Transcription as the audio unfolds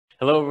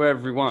Hello,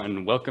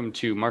 everyone. Welcome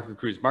to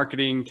Cruz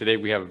Marketing. Today,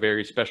 we have a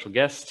very special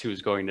guest who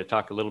is going to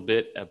talk a little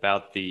bit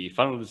about the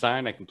funnel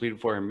design I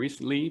completed for him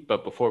recently.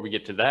 But before we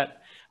get to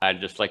that,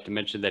 I'd just like to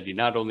mention that he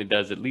not only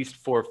does at least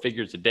 4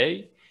 figures a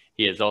day,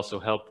 he has also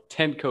helped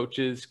 10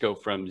 coaches go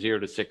from 0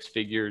 to 6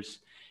 figures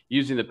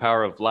using the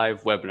power of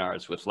live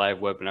webinars with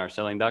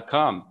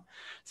livewebinarselling.com.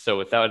 So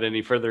without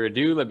any further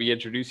ado, let me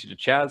introduce you to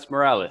Chaz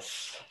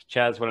Morales.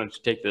 Chaz, why don't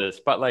you take the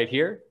spotlight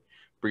here?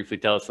 Briefly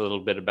tell us a little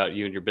bit about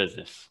you and your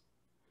business.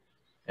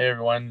 Hey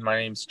everyone, my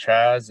name's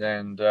Chaz,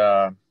 and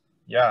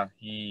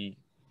he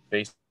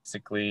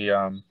basically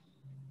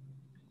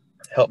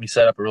helped me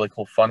set up a really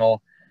cool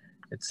funnel.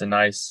 It's a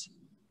nice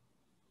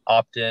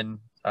opt-in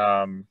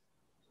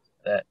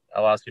that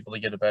allows people to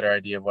get a better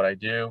idea of what I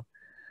do.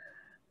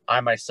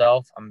 I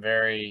myself, I'm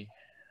very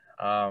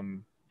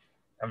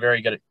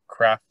good at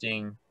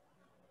crafting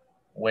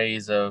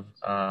ways of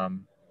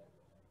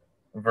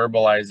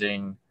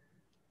verbalizing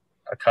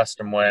a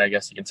custom way. I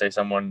guess you can say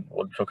someone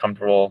would feel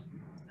comfortable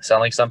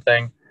selling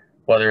something,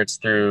 whether it's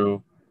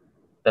through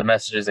the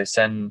messages they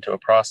send to a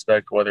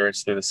prospect, whether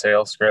it's through the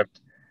sales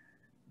script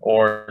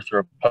or through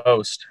a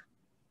post.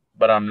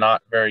 But I'm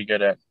not very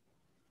good at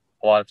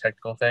a lot of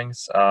technical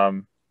things.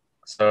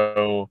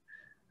 So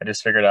I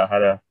just figured out how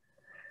to,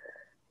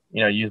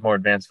 use more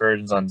advanced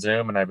versions on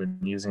Zoom, and I've been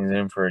using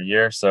Zoom for a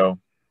year. So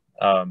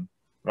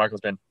Michael's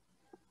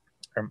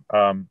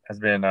has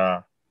been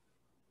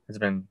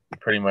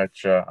pretty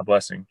much a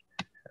blessing.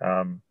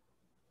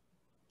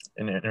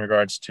 In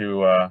regards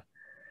to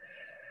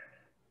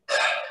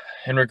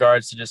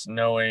just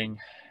knowing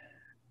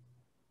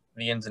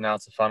the ins and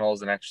outs of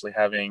funnels and actually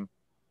having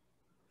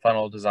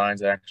funnel designs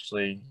that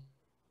actually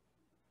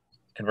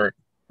convert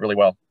really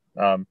well.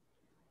 Go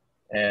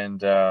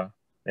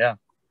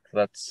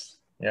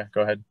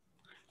ahead.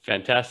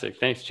 Fantastic.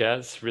 Thanks,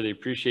 Chaz. Really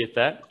appreciate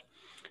that.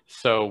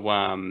 So,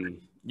 why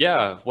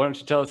don't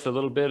you tell us a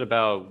little bit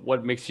about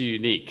what makes you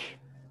unique?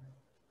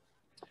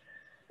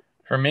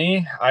 For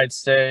me, I'd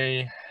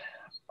say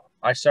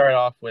I started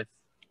off with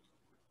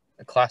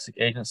a classic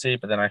agency,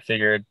 but then I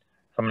figured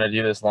if I'm going to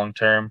do this long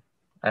term,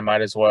 I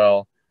might as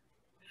well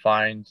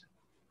find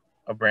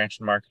a branch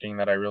in marketing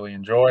that I really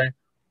enjoy.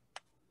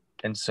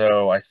 And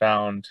so I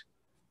found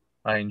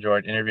I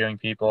enjoyed interviewing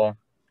people.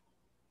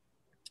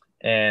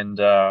 And,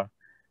 I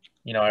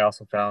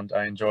also found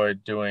I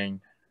enjoyed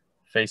doing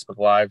Facebook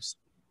Lives.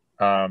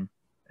 And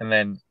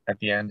then at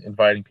the end,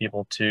 inviting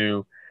people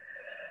to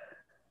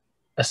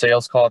a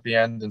sales call at the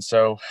end. And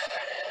so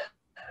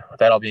with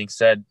that all being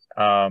said,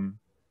 I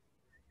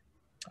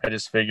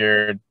just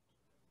figured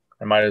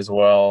I might as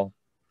well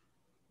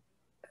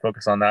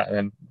focus on that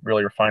and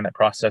really refine that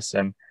process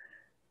and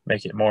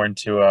make it more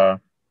into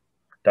a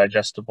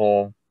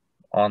digestible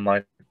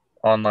online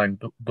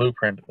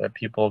blueprint that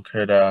people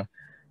could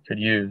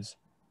use,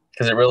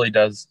 because it really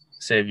does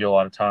save you a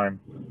lot of time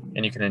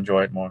and you can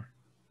enjoy it more.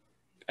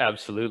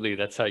 Absolutely.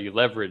 That's how you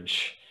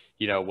leverage,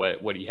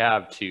 what you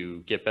have to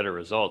get better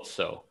results.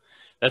 So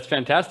that's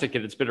fantastic.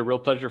 And it's been a real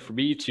pleasure for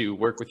me to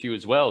work with you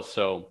as well.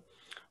 So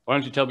why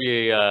don't you tell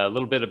me a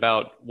little bit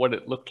about what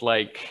it looked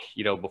like,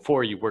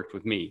 before you worked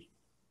with me?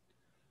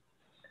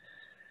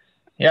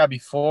 Yeah,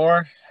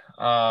 before,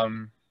 I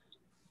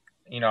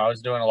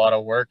was doing a lot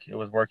of work. It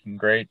was working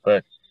great,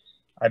 but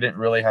I didn't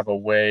really have a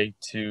way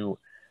to,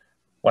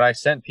 when I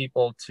sent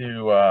people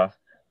to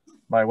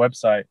my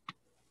website,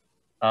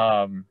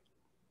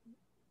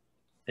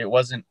 it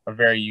wasn't a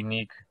very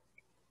unique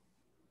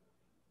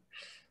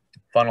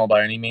funnel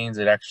by any means.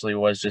 It actually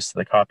was just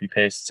the copy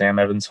paste Sam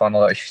Evans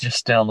funnel that you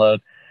just download,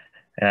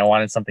 and I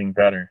wanted something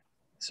better.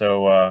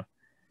 So, I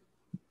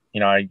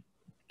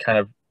kind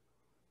of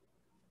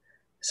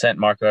sent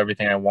Marco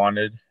everything I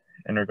wanted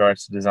in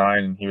regards to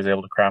design, and he was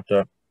able to craft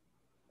up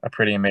a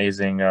pretty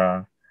amazing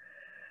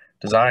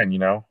design.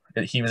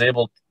 He was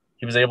able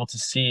to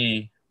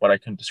see what I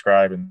couldn't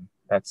describe, and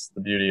that's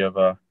the beauty of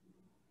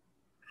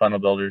funnel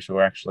builders who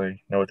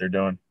actually know what they're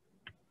doing.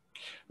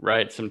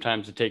 Right.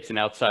 Sometimes it takes an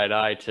outside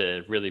eye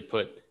to really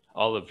put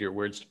all of your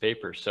words to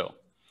paper. So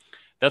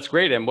that's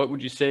great. And what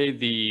would you say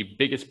the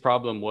biggest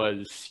problem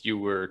was you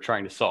were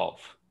trying to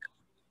solve?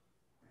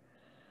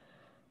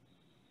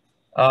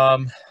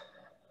 Well,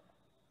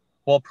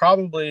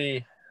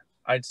 probably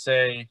I'd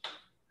say,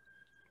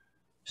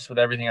 just with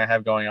everything I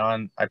have going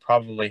on, I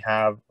probably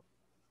have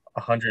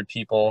 100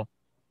 people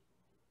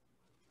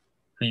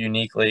who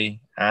uniquely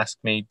ask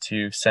me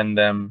to send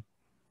them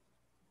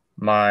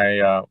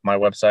my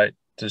website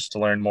just to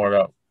learn more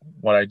about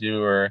what I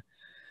do, or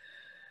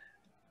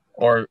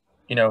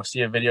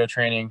see a video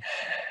training.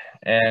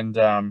 And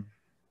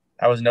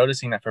I was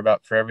noticing that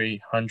for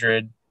every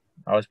 100,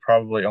 I was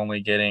probably only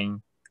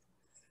getting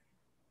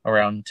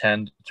around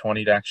 10 to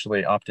 20 to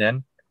actually opt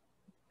in.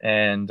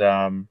 And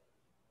I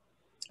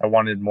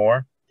wanted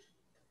more.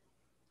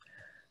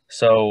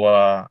 So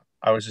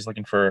I was just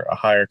looking for a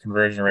higher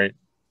conversion rate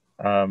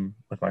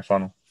with my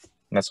funnel.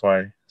 And that's why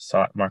I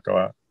sought Marco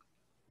out.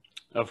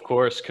 Of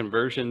course,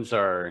 conversions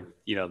are,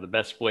 the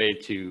best way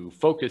to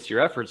focus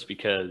your efforts,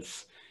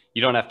 because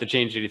you don't have to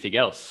change anything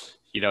else.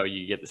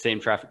 you get the same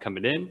traffic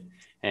coming in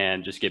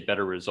and just get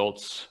better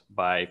results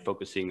by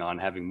focusing on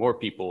having more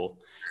people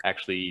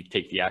actually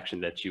take the action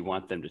that you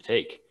want them to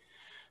take.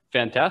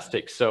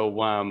 Fantastic. So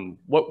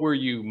what were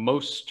you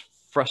most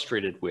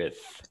frustrated with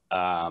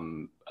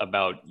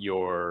about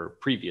your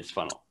previous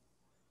funnel?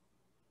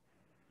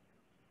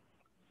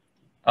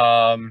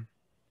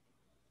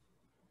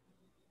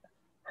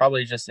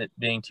 Probably just it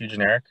being too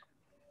generic.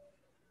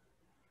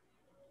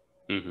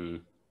 Mm-hmm.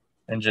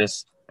 And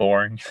just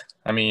boring.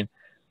 I mean,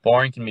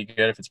 boring can be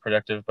good if it's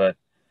productive, but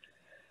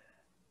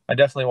I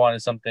definitely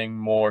wanted something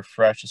more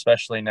fresh,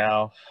 especially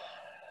now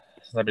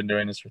since I've been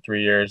doing this for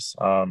 3 years.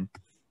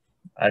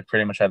 I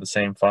pretty much had the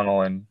same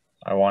funnel and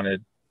I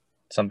wanted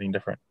something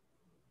different.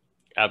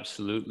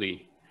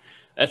 Absolutely.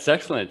 That's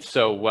excellent.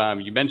 So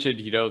you mentioned,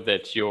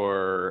 that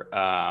your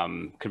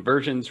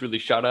conversions really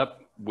shot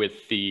up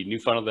with the new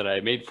funnel that I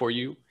made for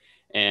you.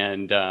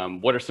 And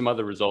what are some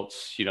other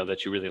results,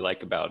 that you really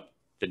like about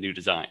the new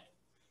design?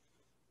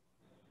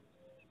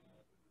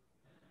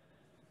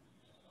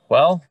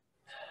 Well,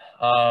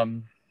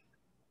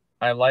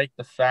 I like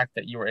the fact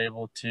that you were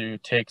able to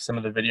take some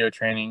of the video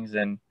trainings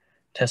and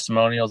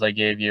testimonials I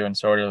gave you and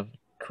sort of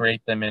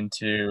create them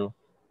into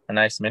a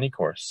nice mini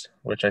course,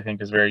 which I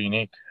think is very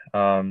unique.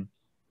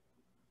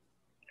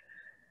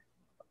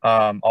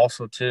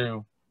 Also,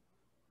 too,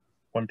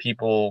 when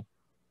people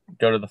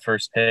go to the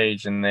first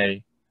page and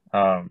they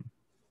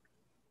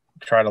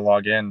try to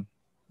log in,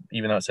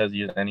 even though it says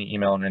use any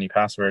email and any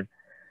password,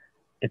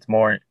 it's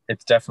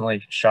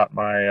definitely shot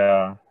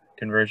my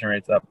conversion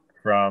rates up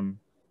from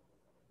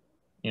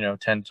 10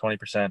 to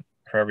 20%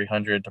 for every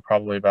 100 to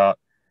probably about,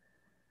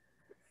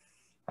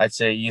 I'd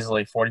say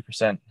easily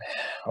 40%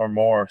 or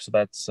more. So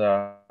that's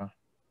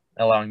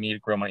allowing me to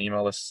grow my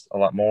email list a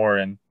lot more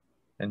and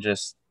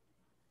just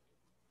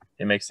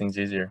it makes things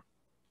easier.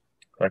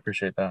 So I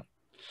appreciate that.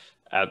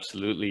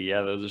 Absolutely.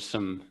 Yeah, those are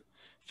some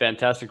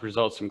fantastic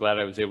results. I'm glad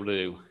I was able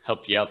to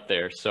help you out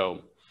there.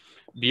 So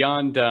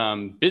beyond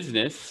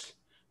business,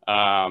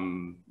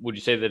 would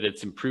you say that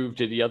it's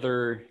improved any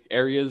other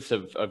areas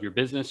of your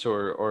business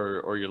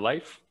or your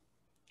life,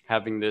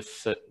 having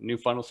this new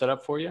funnel set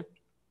up for you?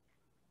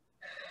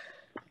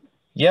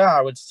 Yeah,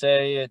 I would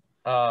say it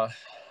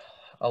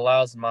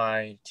allows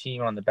my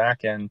team on the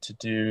back end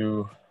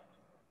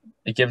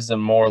it gives them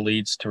more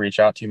leads to reach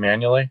out to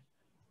manually.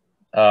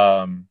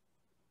 And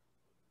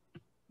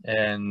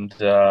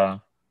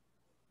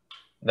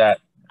that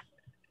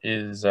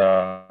is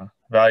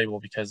valuable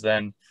because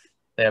then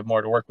they have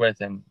more to work with,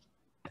 and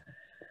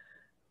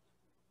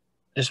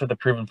just with the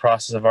proven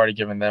process I've already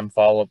given them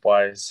follow-up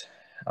wise,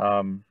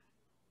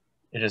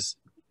 it just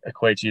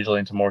equates usually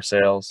into more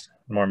sales,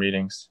 more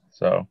meetings.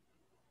 So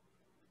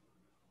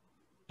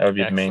that would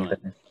be Excellent. the main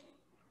thing.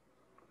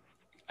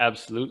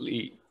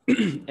 Absolutely.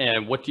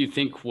 And what do you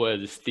think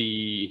was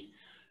the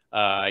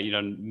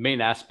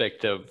main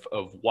aspect of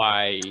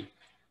why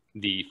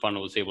the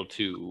funnel was able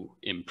to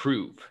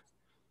improve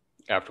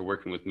after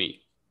working with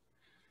me?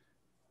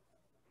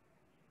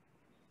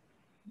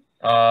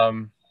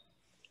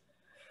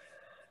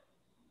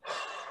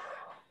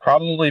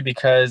 Probably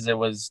because it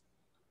was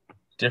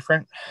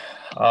different,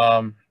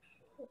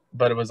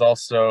 but it was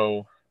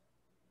also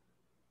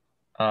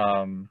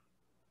I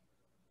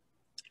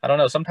don't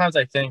know. Sometimes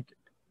I think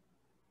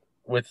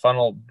with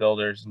funnel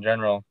builders in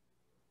general,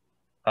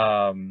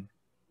 I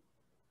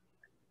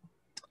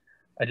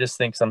just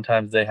think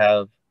sometimes they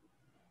have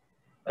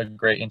a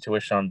great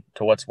intuition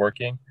to what's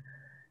working.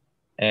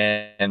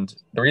 And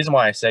the reason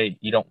why I say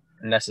you don't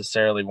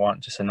necessarily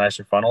want just a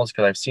nicer funnel is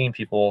because I've seen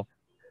people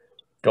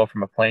go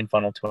from a plain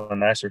funnel to a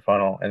nicer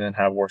funnel and then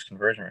have worse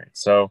conversion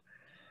rates. So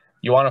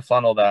you want a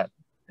funnel that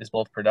is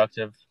both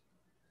productive,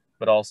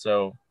 but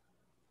also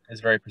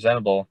is very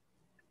presentable.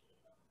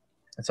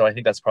 And so I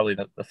think that's probably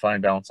the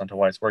fine balance onto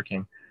why it's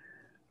working.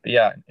 But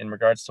yeah, in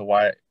regards to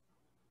why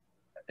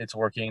it's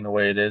working the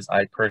way it is,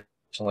 I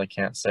personally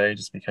can't say,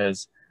 just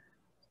because,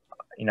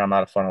 I'm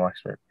not a funnel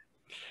expert.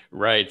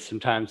 Right.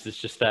 Sometimes it's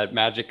just that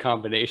magic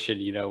combination,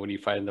 when you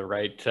find the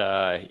right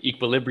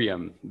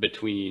equilibrium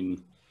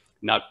between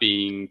not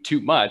being too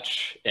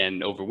much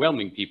and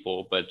overwhelming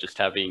people, but just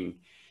having,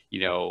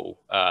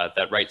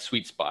 that right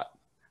sweet spot.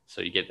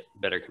 So you get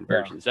better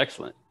conversions. Yeah.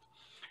 Excellent.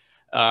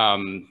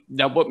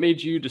 Now, what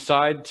made you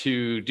decide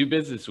to do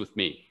business with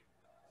me?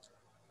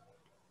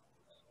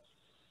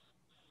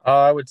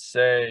 I would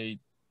say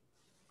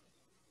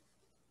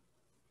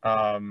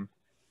I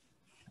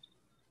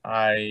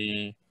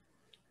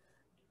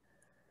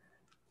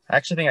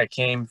actually think I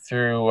came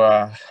through.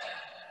 I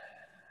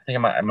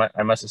think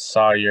I must have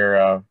saw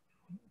your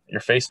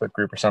Facebook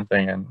group or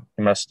something, and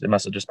it must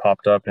have just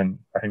popped up, and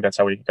I think that's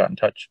how we got in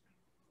touch.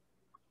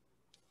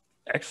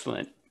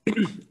 Excellent.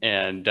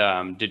 And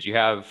did you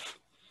have,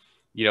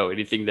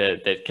 anything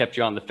that kept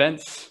you on the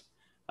fence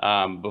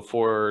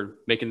before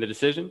making the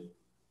decision?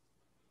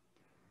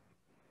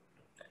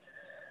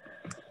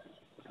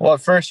 Well,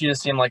 at first you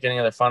just seemed like any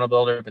other funnel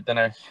builder, but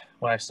then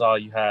when I saw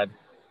you had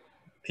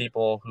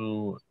people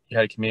you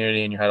had a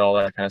community and you had all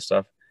that kind of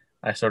stuff,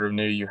 I sort of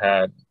knew you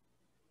had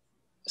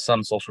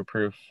some social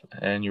proof,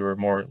 and you were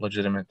more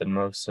legitimate than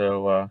most.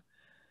 So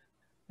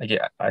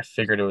I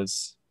figured it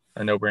was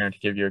a no-brainer to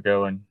give you a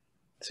go and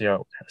see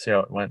how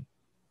it went.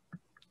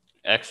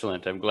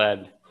 Excellent. I'm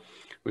glad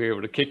we were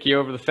able to kick you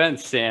over the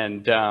fence.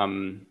 And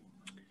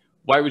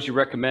why would you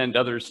recommend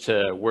others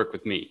to work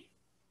with me?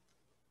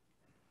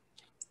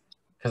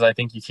 Because I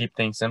think you keep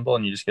things simple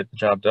and you just get the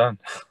job done.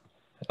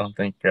 I don't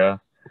think you're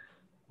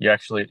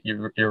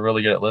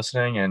really good at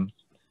listening, and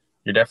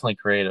you're definitely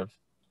creative,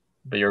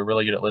 but you're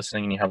really good at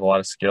listening, and you have a lot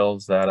of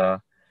skills that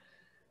are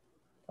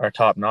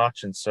top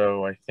notch. And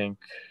so I think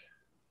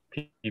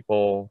you'd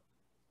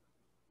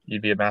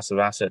be a massive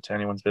asset to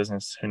anyone's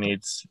business who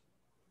needs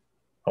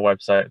a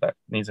website that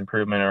needs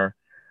improvement, or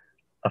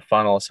a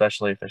funnel,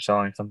 especially if they're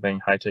selling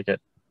something high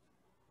ticket.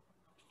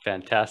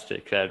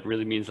 Fantastic. That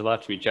really means a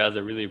lot to me, Chaz. I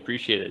really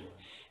appreciate it.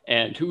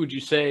 And who would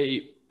you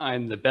say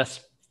I'm the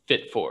best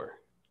fit for?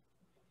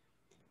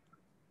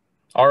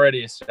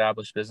 Already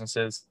established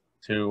businesses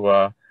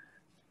who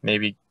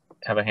maybe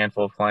have a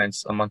handful of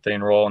clients a month they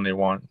enroll and they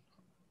want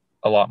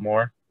a lot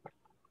more.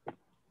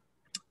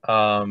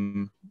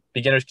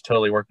 Beginners could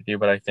totally work with you,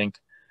 but I think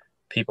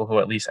people who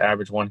at least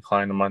average one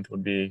client a month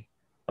would be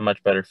a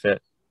much better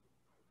fit.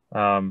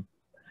 Because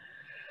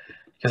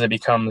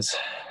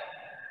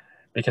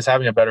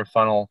having a better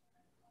funnel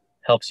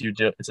helps you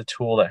it's a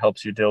tool that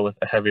helps you deal with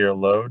a heavier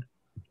load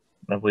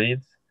of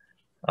leads.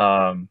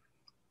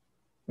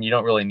 You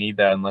don't really need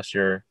that unless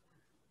you're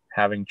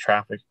having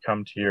traffic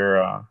come to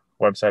your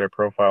website or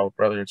profile,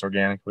 whether it's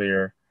organically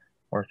or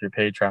through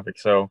paid traffic.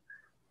 So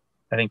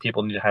I think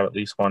people need to have at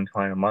least one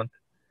client a month,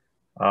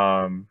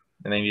 and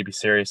they need to be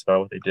serious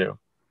about what they do.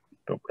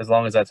 But as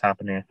long as that's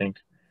happening, I think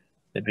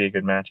it'd be a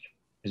good match,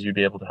 because you'd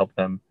be able to help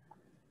them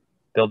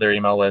build their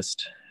email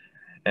list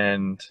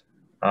and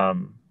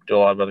do a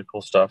lot of other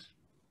cool stuff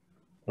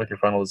with your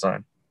funnel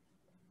design.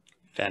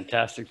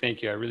 Fantastic.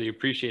 Thank you. I really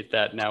appreciate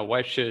that. Now,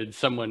 why should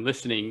someone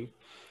listening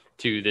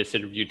to this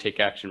interview take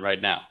action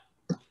right now?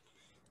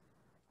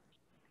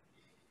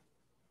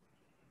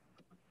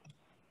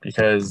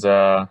 Because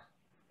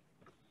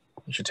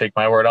you should take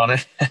my word on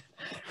it.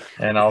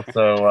 And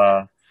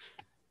also,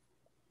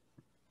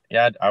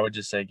 I would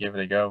just say give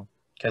it a go.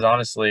 Because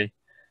honestly,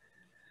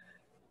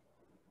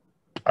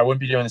 I wouldn't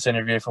be doing this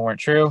interview if it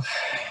weren't true.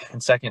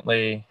 And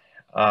secondly,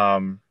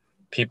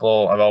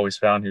 people I've always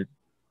found who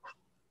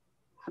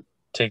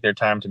take their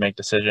time to make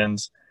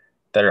decisions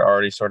that are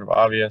already sort of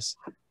obvious,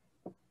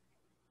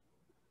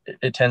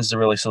 it tends to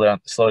really slow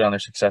down their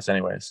success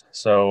anyways.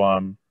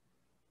 So,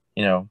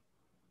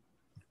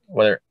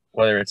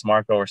 whether it's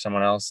Marco or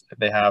someone else,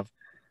 they have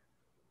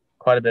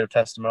quite a bit of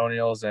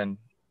testimonials and,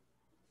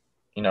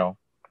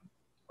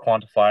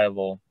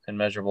 quantifiable and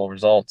measurable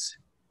results.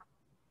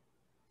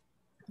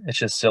 It's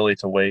just silly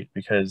to wait,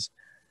 because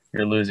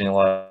you're losing a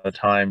lot of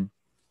time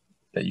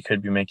that you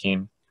could be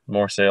making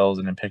more sales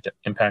and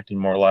impacting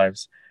more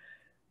lives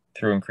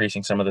through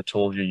increasing some of the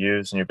tools you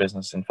use in your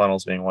business, and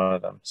funnels being one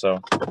of them. So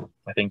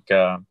I think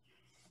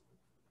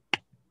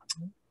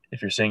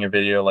if you're seeing a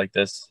video like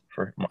this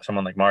for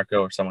someone like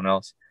Marco or someone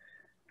else,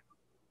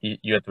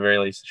 you at the very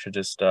least should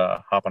just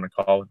hop on a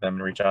call with them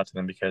and reach out to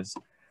them, because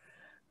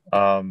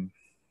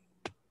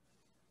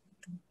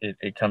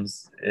it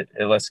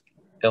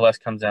less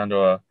comes down to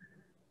a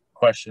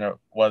question of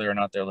whether or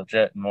not they're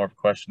legit, and more of a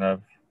question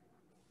of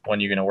when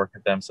you're going to work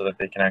with them so that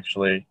they can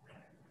actually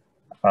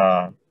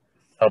help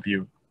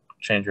you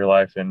change your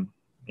life and,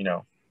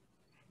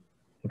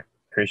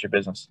 increase your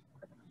business.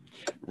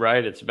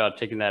 Right. It's about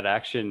taking that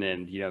action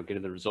and,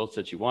 getting the results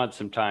that you want.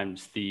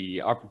 Sometimes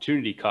the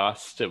opportunity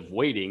cost of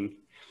waiting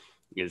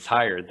is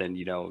higher than,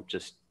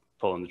 just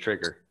pulling the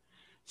trigger.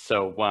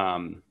 So,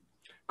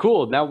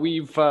 cool. Now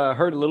we've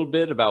heard a little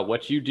bit about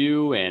what you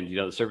do and,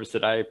 the service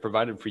that I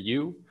provided for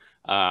you.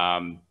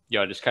 I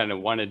just kind of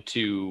wanted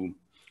to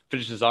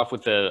finish this off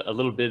with a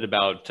little bit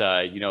about,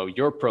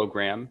 your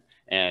program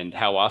and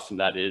how awesome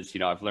that is.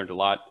 I've learned a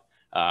lot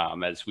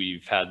as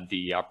we've had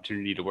the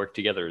opportunity to work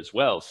together as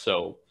well.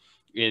 So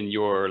in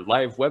your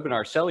live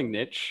webinar selling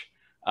niche,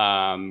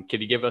 can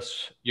you give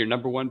us your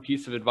number one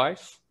piece of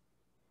advice?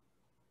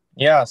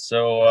 Yeah.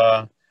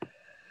 So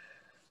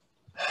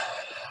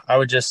I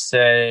would just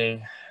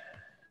say,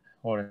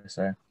 what would I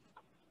say?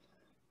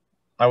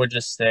 I would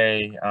just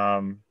say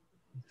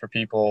for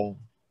people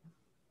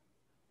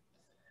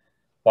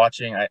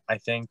watching, I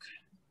think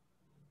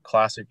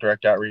classic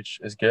direct outreach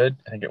is good.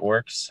 I think it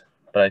works.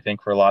 But I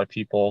think for a lot of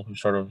people who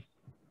sort of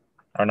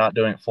are not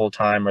doing it full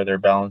time, or they're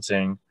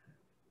balancing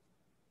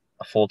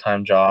a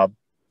full-time job,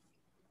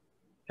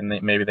 and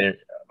maybe they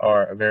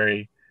are a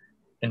very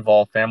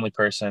involved family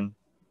person,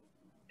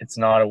 it's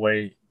not a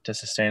way to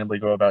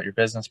sustainably go about your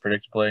business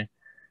predictably.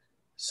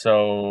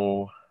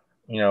 So,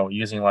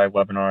 using live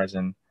webinars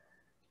and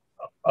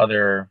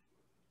other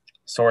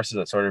sources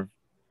that sort of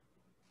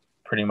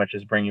pretty much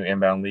just bring you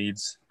inbound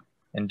leads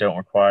and don't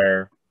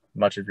require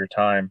much of your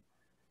time,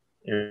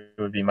 it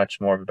would be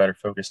much more of a better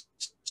focus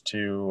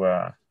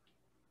to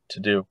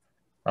do.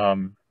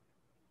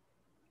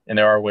 And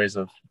there are ways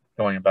of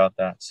going about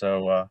that.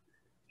 So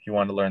if you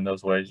want to learn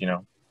those ways,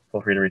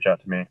 feel free to reach out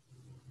to me.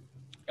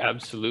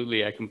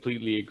 Absolutely. I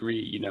completely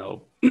agree. You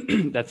know,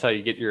 that's how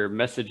you get your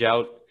message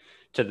out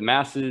to the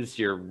masses.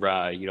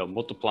 You're, you know,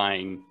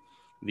 multiplying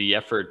the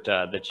effort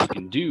that you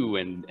can do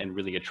and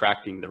really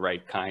attracting the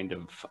right kind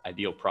of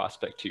ideal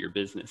prospect to your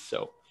business.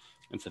 So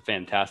it's a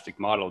fantastic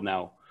model.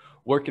 Now,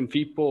 where can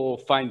people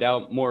find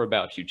out more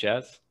about you,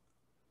 Chaz?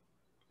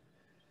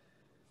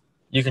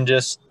 You can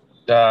just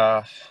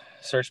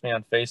search me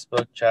on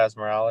Facebook, Chaz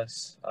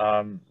Morales.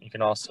 You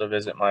can also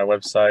visit my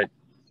website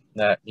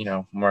that, you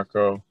know,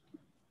 Marco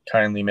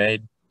kindly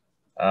made,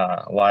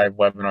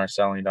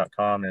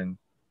 livewebinarselling.com, and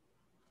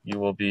you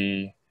will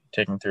be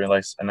taken through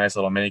a nice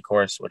little mini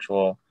course, which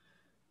will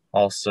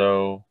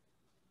also,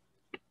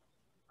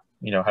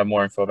 you know, have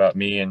more info about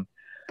me. And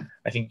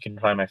I think you can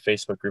find my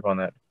Facebook group on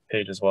that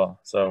page as well.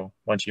 So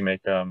once you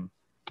make, you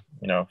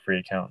know, a free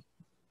account.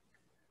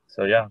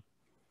 So yeah.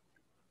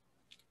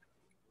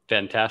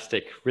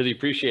 Fantastic. Really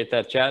appreciate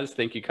that, Chaz.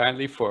 Thank you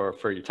kindly for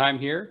your time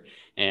here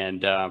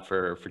and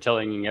for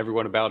telling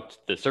everyone about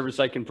the service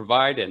I can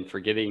provide and for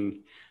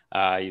getting,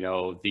 you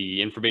know,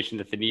 the information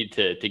that they need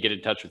to get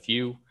in touch with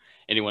you.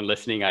 Anyone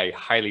listening, I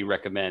highly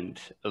recommend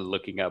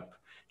looking up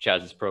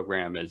Chaz's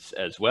program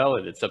as well.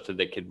 And it's something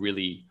that could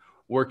really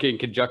work in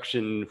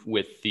conjunction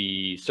with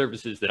the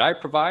services that I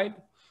provide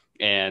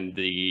and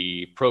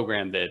the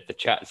program that the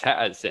Chaz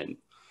has. And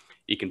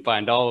you can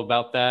find all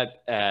about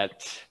that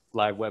at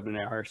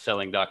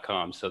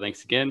livewebinarselling.com. So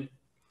thanks again.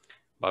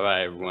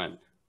 Bye-bye, everyone.